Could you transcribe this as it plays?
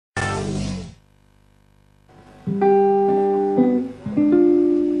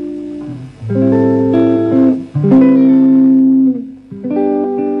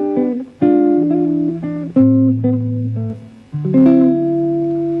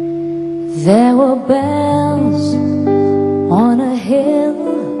There were bells on a hill,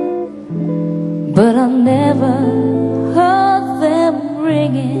 but I never heard them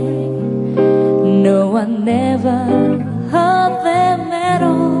ringing. No, I never heard them at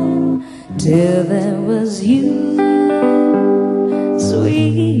all, till there was you,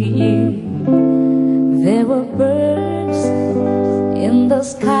 sweet you. There were birds in the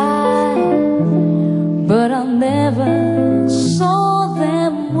sky, but I never saw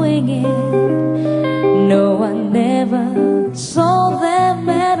them winging. No, I never saw them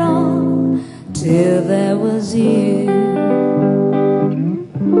at all, till there was you.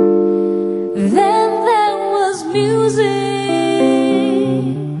 Then there was music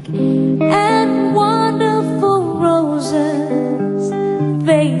and wonderful roses.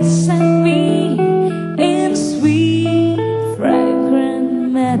 They sent me in sweet,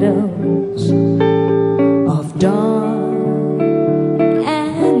 fragrant meadows of dawn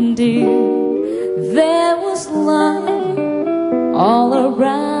and dew. There was love all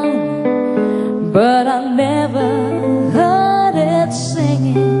around, but I never heard it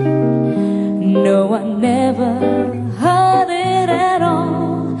singing. No, I never heard it at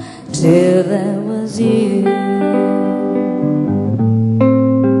all, till there was you.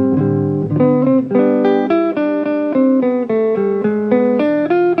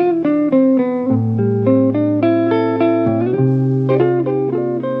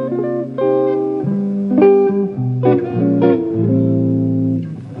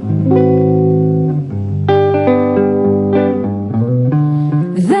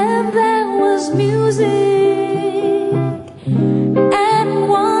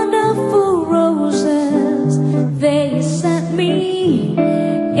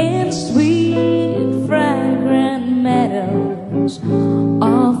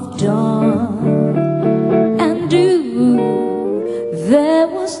 Of dawn and dew, there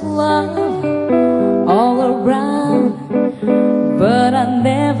was love all around, but I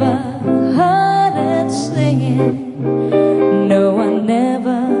never heard it singing. No, I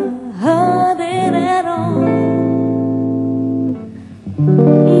never heard it at all.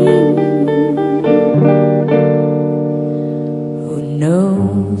 Who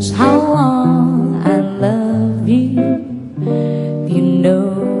knows how long I love you? You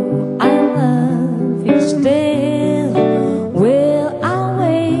know I love you still. Will I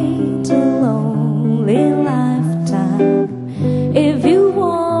wait a lonely lifetime? If you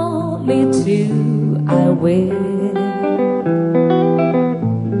want me to, I will.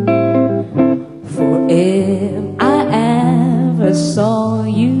 For if I ever saw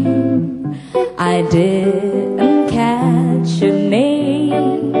you, I didn't catch your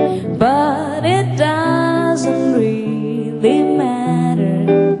name, but it doesn't really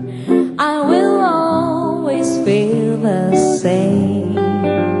matter. I will always feel the same.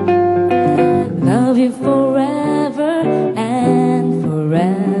 Love you forever and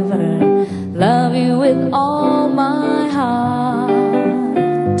forever. Love you with all my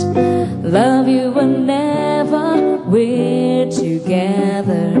heart. Love you whenever we're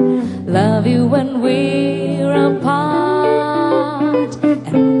together. Love you when we're apart.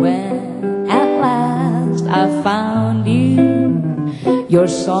 And when at last I found you, your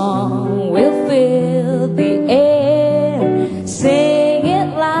song will fill the